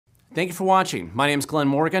Thank you for watching. My name is Glen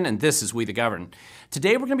Morgan, and this is We the Govern.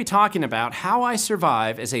 Today we're going to be talking about how I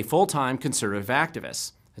survive as a full-time conservative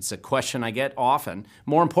activist. It's a question I get often.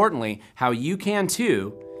 More importantly, how you can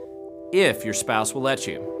too, if your spouse will let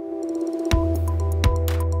you.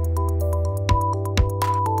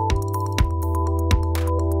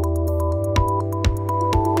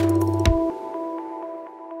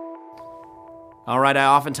 All right, I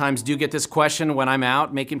oftentimes do get this question when I'm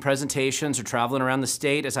out making presentations or traveling around the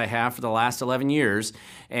state, as I have for the last 11 years,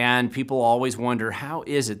 and people always wonder, how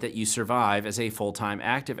is it that you survive as a full-time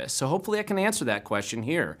activist? So hopefully I can answer that question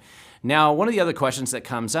here. Now, one of the other questions that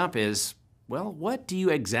comes up is, well, what do you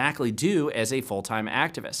exactly do as a full-time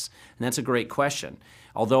activist? And that's a great question.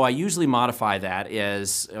 Although I usually modify that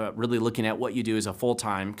as really looking at what you do as a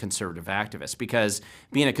full-time conservative activist, because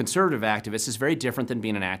being a conservative activist is very different than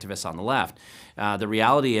being an activist on the left. The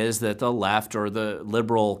reality is that the left, or the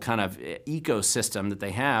liberal kind of ecosystem that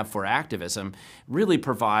they have for activism, really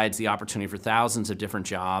provides the opportunity for thousands of different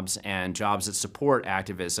jobs and jobs that support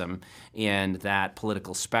activism in that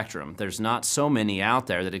political spectrum. There's not so many out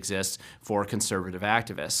there that exist for conservative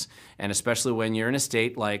activists. And especially when you're in a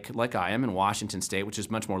state like I am in Washington State, which is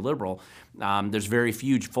much more liberal, there's very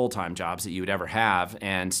few full-time jobs that you would ever have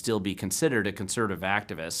and still be considered a conservative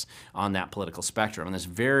activist on that political spectrum. And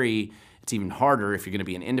it's even harder if you're going to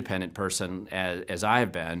be an independent person, as I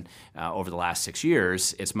have been over the last 6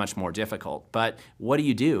 years. It's much more difficult. But what do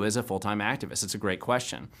you do as a full-time activist? It's a great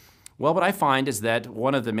question. Well, what I find is that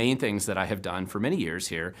one of the main things that I have done for many years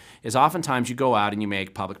here is oftentimes you go out and you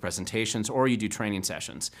make public presentations or you do training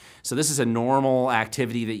sessions. So this is a normal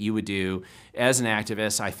activity that you would do as an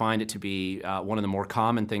activist. I find it to be one of the more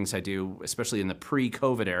common things I do, especially in the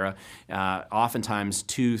pre-COVID era. Oftentimes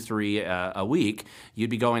 2, 3 a week, you'd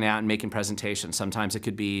be going out and making presentations. Sometimes it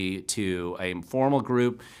could be to a formal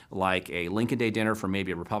group like a Lincoln Day dinner for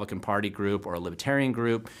maybe a Republican Party group or a Libertarian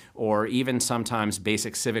group, or even sometimes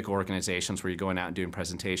basic civic organizations where you're going out and doing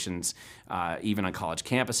presentations even on college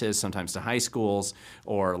campuses, sometimes to high schools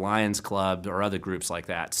or Lions Club or other groups like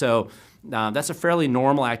that. So that's a fairly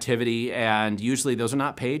normal activity, and usually those are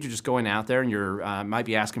not paid. You're just going out there and you're might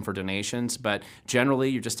be asking for donations, but generally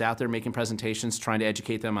you're just out there making presentations, trying to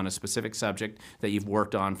educate them on a specific subject that you've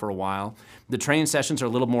worked on for a while. The training sessions are a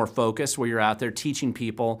little more focused, where you're out there teaching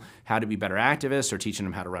people how to be better activists, or teaching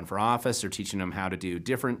them how to run for office, or teaching them how to do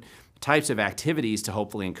different types of activities to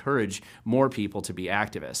hopefully encourage more people to be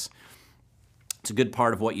activists. It's a good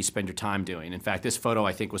part of what you spend your time doing. In fact, this photo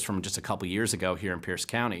I think was from just a couple years ago here in Pierce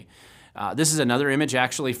County. This is another image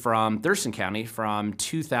actually from Thurston County from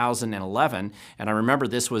 2011, and I remember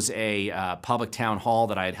this was a public town hall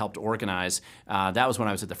that I had helped organize. That was when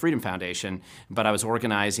I was at the Freedom Foundation, but I was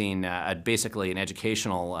organizing basically an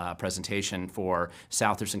educational presentation for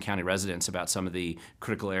South Thurston County residents about some of the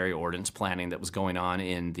critical area ordinance planning that was going on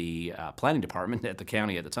in the planning department at the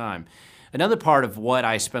county at the time. Another part of what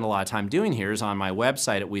I spend a lot of time doing here is on my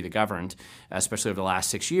website at We the Governed, especially over the last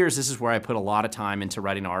 6 years. This is where I put a lot of time into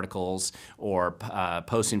writing articles or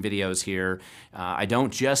posting videos here. I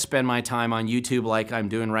don't just spend my time on YouTube like I'm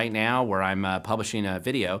doing right now, where I'm publishing a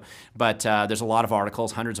video, but there's a lot of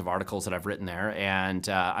articles, hundreds of articles that I've written there, and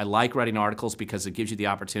I like writing articles because it gives you the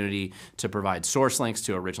opportunity to provide source links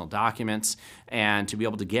to original documents and to be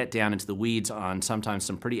able to get down into the weeds on sometimes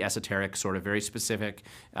some pretty esoteric, sort of very specific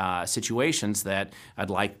situations that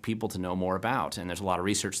I'd like people to know more about. And there's a lot of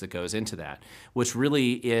research that goes into that, which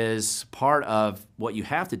really is part of what you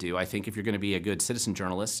have to do, I think, if you're going to be a good citizen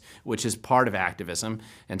journalist, which is part of activism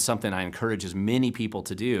and something I encourage as many people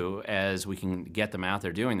to do as we can get them out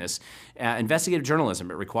there doing this. Investigative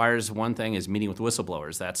journalism, it requires one thing, is meeting with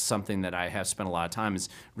whistleblowers. That's something that I have spent a lot of time, is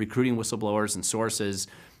recruiting whistleblowers and sources,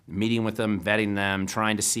 meeting with them, vetting them,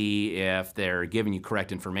 trying to see if they're giving you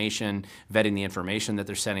correct information, vetting the information that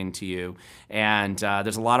they're sending to you. And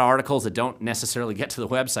there's a lot of articles that don't necessarily get to the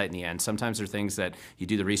website in the end. Sometimes there are things that you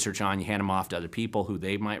do the research on, you hand them off to other people who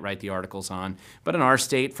they might write the articles on. But in our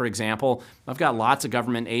state, for example, I've got lots of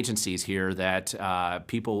government agencies here that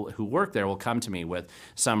people who work there will come to me with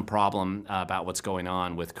some problem about what's going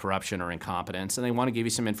on with corruption or incompetence, and they want to give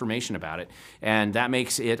you some information about it. And that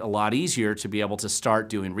makes it a lot easier to be able to start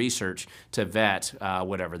doing research to vet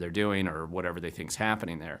whatever they're doing or whatever they think is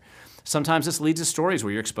happening there. Sometimes this leads to stories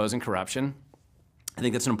where you're exposing corruption. I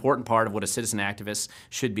think that's an important part of what a citizen activist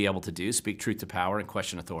should be able to do, speak truth to power and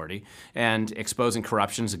question authority. And exposing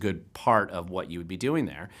corruption is a good part of what you would be doing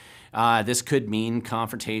there. This could mean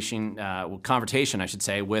confrontation, I should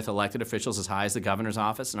say, with elected officials as high as the governor's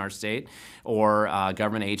office in our state, or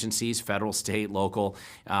government agencies, federal, state, local.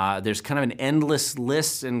 There's kind of an endless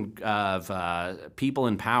list of people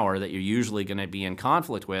in power that you're usually going to be in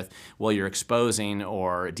conflict with while you're exposing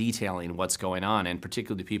or detailing what's going on, and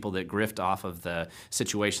particularly people that grift off of the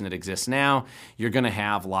situation that exists now. You're going to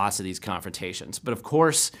have lots of these confrontations. But of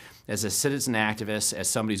course, as a citizen activist, as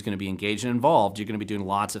somebody who's going to be engaged and involved, you're going to be doing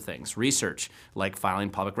lots of things. Research, like filing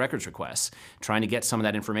public records requests, trying to get some of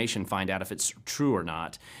that information, find out if it's true or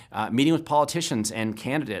not. Meeting with politicians and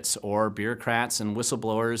candidates or bureaucrats and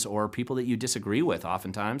whistleblowers or people that you disagree with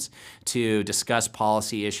oftentimes to discuss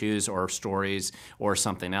policy issues or stories or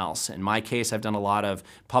something else. In my case, I've done a lot of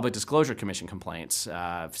Public Disclosure Commission complaints,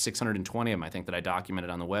 620 of them I think that I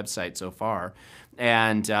documented on the website so far.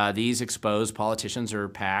 And these expose politicians or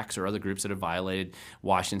PACs or other groups that have violated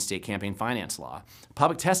Washington state campaign finance law.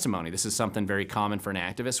 Public testimony. This is something very common for an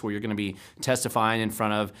activist, where you're going to be testifying in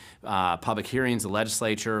front of public hearings, the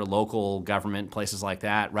legislature, local government, places like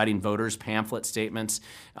that, writing voters' pamphlet statements,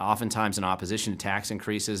 oftentimes in opposition to tax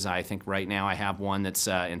increases. I think right now I have one that's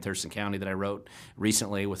in Thurston County that I wrote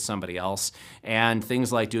recently with somebody else. And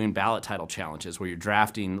things like doing ballot title challenges, where you're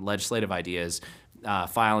drafting legislative ideas,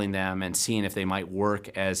 filing them and seeing if they might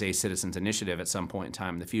work as a citizen's initiative at some point in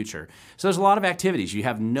time in the future. So there's a lot of activities. You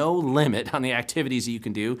have no limit on the activities that you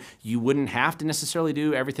can do. You wouldn't have to necessarily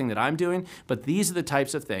do everything that I'm doing, but these are the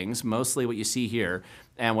types of things, mostly what you see here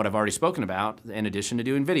and what I've already spoken about, in addition to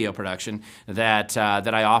doing video production, that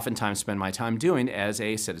I oftentimes spend my time doing as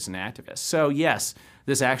a citizen activist. So yes,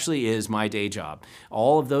 this actually is my day job.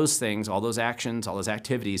 All of those things, all those actions, all those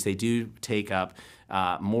activities, they do take up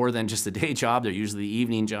more than just the day job. They're usually the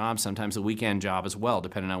evening job, sometimes the weekend job as well,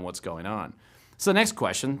 depending on what's going on. So the next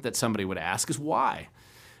question that somebody would ask is why?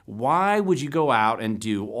 Why would you go out and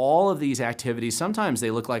do all of these activities? Sometimes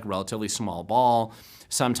they look like relatively small ball.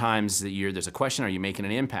 Sometimes there's a question, are you making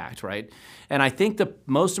an impact, right? And I think the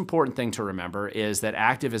most important thing to remember is that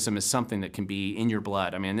activism is something that can be in your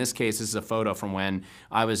blood. I mean, in this case, this is a photo from when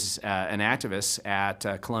I was an activist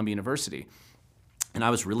at Columbia University. And I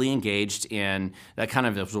was really engaged in that. Kind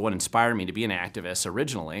of was what inspired me to be an activist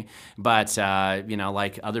originally. But you know,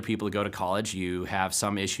 like other people who go to college, you have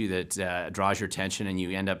some issue that draws your attention, and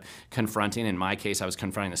you end up confronting. In my case, I was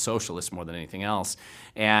confronting the socialists more than anything else.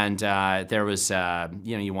 And there was, you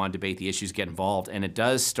know, you want to debate the issues, get involved, and it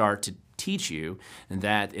does start to teach you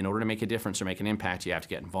that in order to make a difference or make an impact, you have to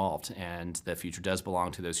get involved, and the future does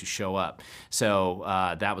belong to those who show up. So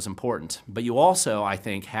that was important. But you also, I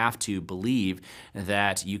think, have to believe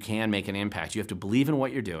that you can make an impact. You have to believe in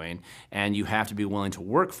what you're doing, and you have to be willing to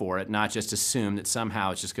work for it, not just assume that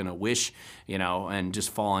somehow it's just going to wish, you know, and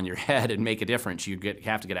just fall on your head and make a difference. You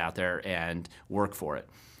have to get out there and work for it.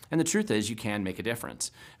 And the truth is, you can make a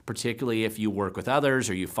difference, particularly if you work with others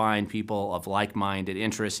or you find people of like-minded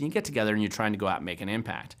interests and you get together and you're trying to go out and make an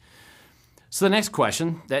impact. So the next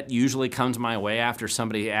question that usually comes my way after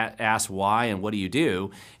somebody asks why and what do you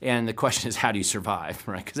do, and the question is how do you survive,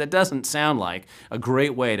 right? Because that doesn't sound like a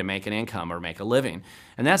great way to make an income or make a living.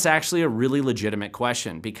 And that's actually a really legitimate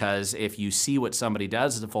question, because if you see what somebody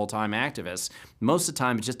does as a full-time activist, most of the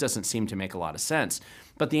time it just doesn't seem to make a lot of sense.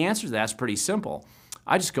 But the answer to that's pretty simple.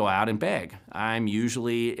 I just go out and beg. I'm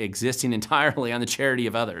usually existing entirely on the charity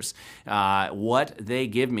of others. What they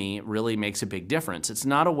give me really makes a big difference. It's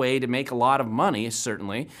not a way to make a lot of money,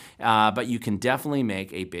 certainly, but you can definitely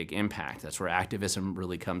make a big impact. That's where activism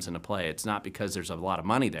really comes into play. It's not because there's a lot of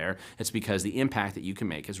money there. It's because the impact that you can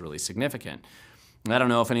make is really significant. I don't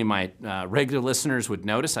know if any of my regular listeners would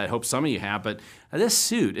notice. I hope some of you have, but this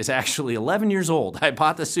suit is actually 11 years old. I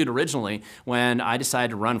bought this suit originally when I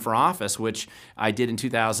decided to run for office, which I did in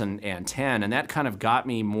 2010, and that kind of got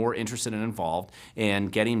me more interested and involved in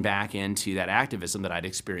getting back into that activism that I'd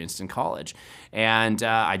experienced in college. And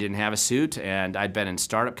I didn't have a suit, and I'd been in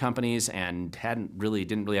startup companies and didn't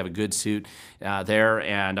really have a good suit there.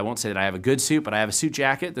 And I won't say that I have a good suit, but I have a suit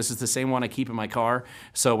jacket. This is the same one I keep in my car.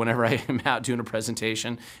 So whenever I am out doing a presentation,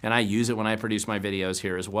 and I use it when I produce my videos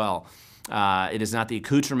here as well. It is not the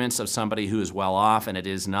accoutrements of somebody who is well off, and it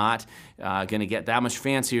is not going to get that much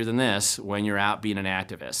fancier than this when you're out being an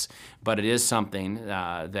activist. But it is something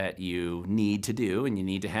that you need to do and you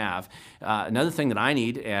need to have. Another thing that I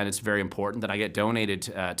need, and it's very important, that I get donated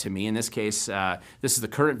to me. In this case, this is the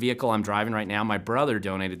current vehicle I'm driving right now. My brother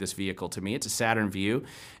donated this vehicle to me. It's a Saturn Vue.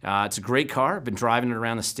 It's a great car. I've been driving it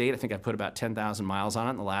around the state. I think I put about 10,000 miles on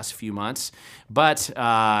it in the last few months. But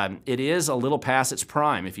it is a little past its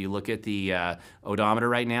prime. If you look at the odometer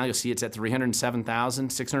right now, you'll see it's at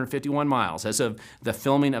 307,651 miles as of the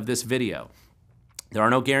filming of this video. There are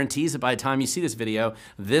no guarantees that by the time you see this video,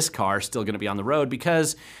 this car is still going to be on the road,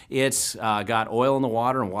 because it's got oil in the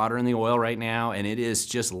water and water in the oil right now, and it is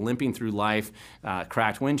just limping through life,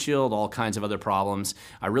 cracked windshield, all kinds of other problems.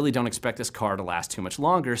 I really don't expect this car to last too much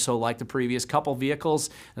longer, so like the previous couple vehicles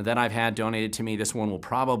that I've had donated to me, this one will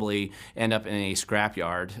probably end up in a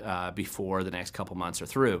scrapyard before the next couple months are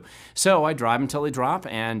through. So I drive until they drop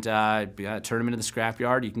and turn them into the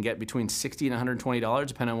scrapyard. You can get between $60 and $120,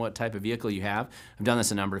 depending on what type of vehicle you have. I've done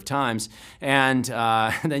this a number of times, and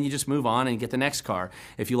then you just move on and get the next car.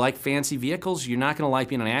 If you like fancy vehicles, you're not going to like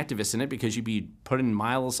being an activist in it, because you'd be putting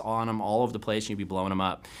miles on them all over the place and you'd be blowing them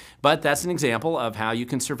up. But that's an example of how you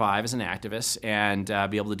can survive as an activist and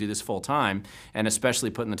be able to do this full time, and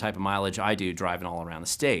especially putting the type of mileage I do, driving all around the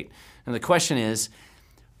state. And the question is,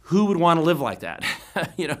 who would want to live like that?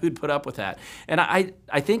 You know, who'd put up with that? And I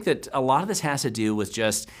think that a lot of this has to do with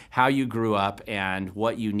just how you grew up and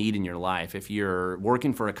what you need in your life. If you're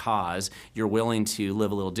working for a cause, you're willing to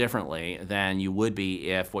live a little differently than you would be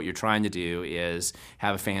if what you're trying to do is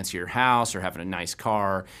have a fancier house or having a nice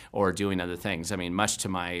car or doing other things. I mean, much to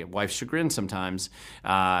my wife's chagrin sometimes,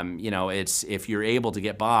 you know, it's if you're able to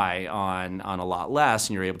get by on a lot less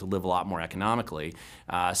and you're able to live a lot more economically,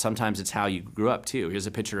 sometimes it's how you grew up too. Here's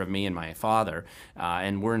a picture of me and my father,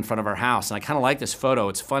 and we're in front of our house. And I kind of like this photo.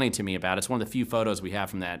 It's funny to me about it. It's one of the few photos we have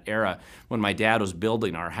from that era when my dad was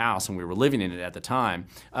building our house and we were living in it at the time.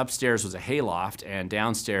 Upstairs was a hayloft, and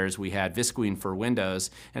downstairs we had visqueen for windows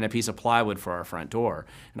and a piece of plywood for our front door.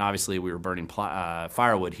 And obviously we were burning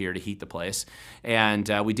firewood here to heat the place. And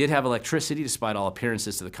we did have electricity, despite all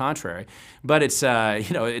appearances to the contrary. But it's,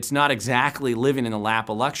 you know, it's not exactly living in the lap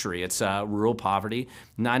of luxury. It's rural poverty.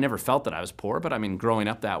 I never felt that I was poor, but I mean, growing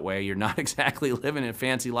up that way, you're not exactly living a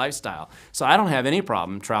fancy lifestyle. So I don't have any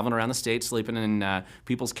problem traveling around the state, sleeping in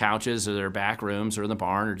people's couches or their back rooms or in the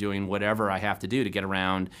barn, or doing whatever I have to do to get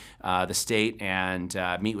around the state and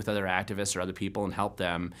meet with other activists or other people and help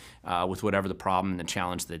them with whatever the problem and the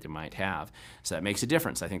challenge that they might have. So that makes a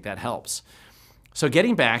difference. I think that helps. So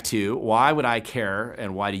getting back to why would I care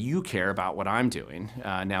and why do you care about what I'm doing?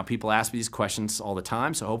 Now, people ask me these questions all the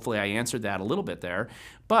time, so hopefully I answered that a little bit there.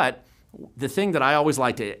 But the thing that I always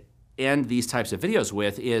like to end these types of videos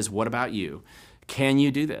with is, what about you? Can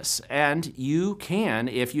you do this? And you can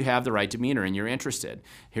if you have the right demeanor and you're interested.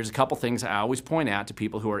 Here's a couple things I always point out to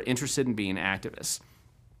people who are interested in being activists.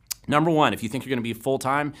 Number one, if you think you're going to be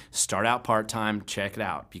full-time, start out part-time, check it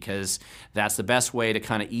out, because that's the best way to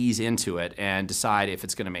kind of ease into it and decide if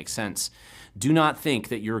it's going to make sense. Do not think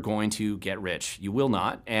that you're going to get rich. You will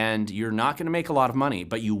not, and you're not going to make a lot of money,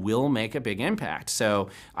 but you will make a big impact. So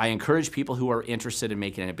I encourage people who are interested in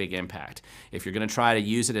making a big impact. If you're going to try to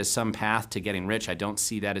use it as some path to getting rich, I don't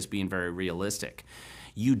see that as being very realistic.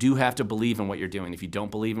 You do have to believe in what you're doing. If you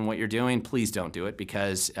don't believe in what you're doing, please don't do it,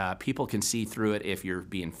 because people can see through it if you're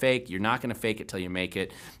being fake. You're not going to fake it till you make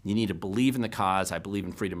it. You need to believe in the cause. I believe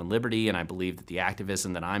in freedom and liberty, and I believe that the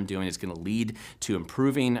activism that I'm doing is going to lead to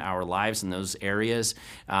improving our lives in those areas.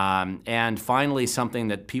 And finally, something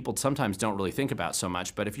that people sometimes don't really think about so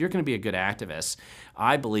much, but if you're going to be a good activist,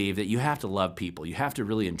 I believe that you have to love people. You have to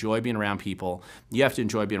really enjoy being around people. You have to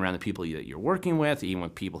enjoy being around the people that you're working with, even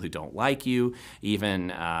with people who don't like you, even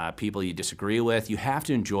people you disagree with. You have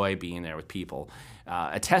to enjoy being there with people.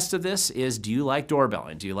 A test of this is, do you like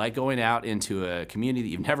doorbelling? Do you like going out into a community that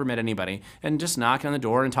you've never met anybody and just knocking on the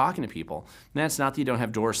door and talking to people? And that's not that you don't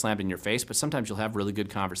have doors slammed in your face, but sometimes you'll have really good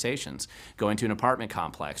conversations. Going to an apartment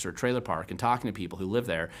complex or a trailer park and talking to people who live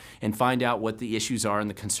there and find out what the issues are and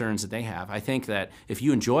the concerns that they have. I think that if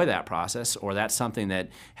you enjoy that process, or that's something that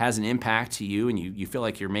has an impact to you and you feel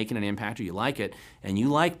like you're making an impact, or you like it and you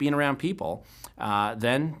like being around people,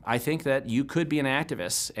 then I think that you could be an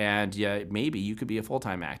activist, and maybe you could be a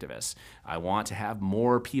full-time activist. I want to have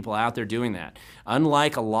more people out there doing that.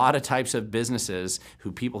 Unlike a lot of types of businesses,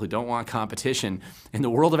 people who don't want competition, in the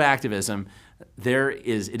world of activism, it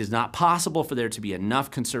is not possible for there to be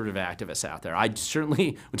enough conservative activists out there. I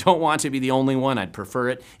certainly don't want to be the only one. I'd prefer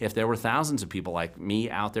it if there were thousands of people like me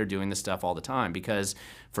out there doing this stuff all the time, because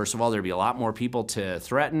first of all, there'd be a lot more people to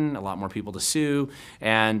threaten, a lot more people to sue,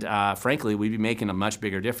 and frankly, we'd be making a much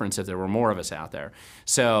bigger difference if there were more of us out there.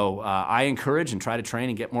 So I encourage and try to train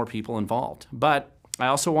and get more people involved. But I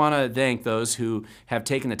also want to thank those who have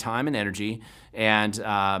taken the time and energy and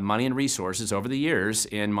money and resources over the years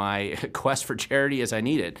in my quest for charity as I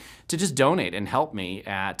need it to just donate and help me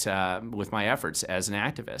with my efforts as an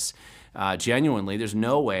activist. Genuinely, there's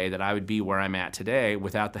no way that I would be where I'm at today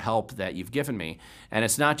without the help that you've given me. And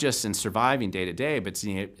it's not just in surviving day to day, but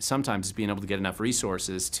sometimes it's being able to get enough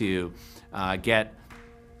resources to get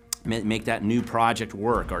make that new project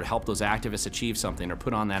work, or help those activists achieve something, or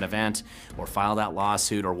put on that event, or file that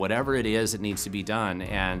lawsuit, or whatever it is that needs to be done.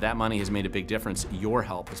 And that money has made a big difference. Your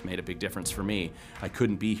help has made a big difference for me. I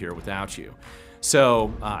couldn't be here without you.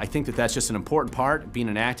 So I think that that's just an important part. Being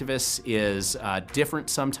an activist is different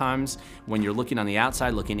sometimes when you're looking on the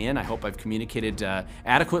outside, looking in. I hope I've communicated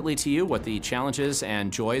adequately to you what the challenges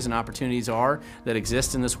and joys and opportunities are that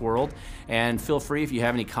exist in this world. And feel free, if you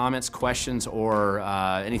have any comments, questions, or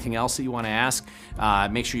anything else that you want to ask,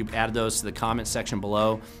 make sure you add those to the comment section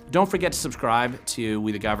below. Don't forget to subscribe to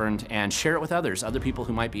We the Governed and share it with others, other people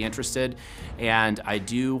who might be interested. And I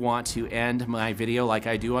do want to end my video like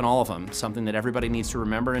I do on all of them, something that everybody needs to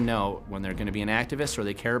remember and know when they're going to be an activist or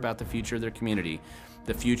they care about the future of their community.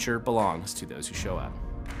 The future belongs to those who show up.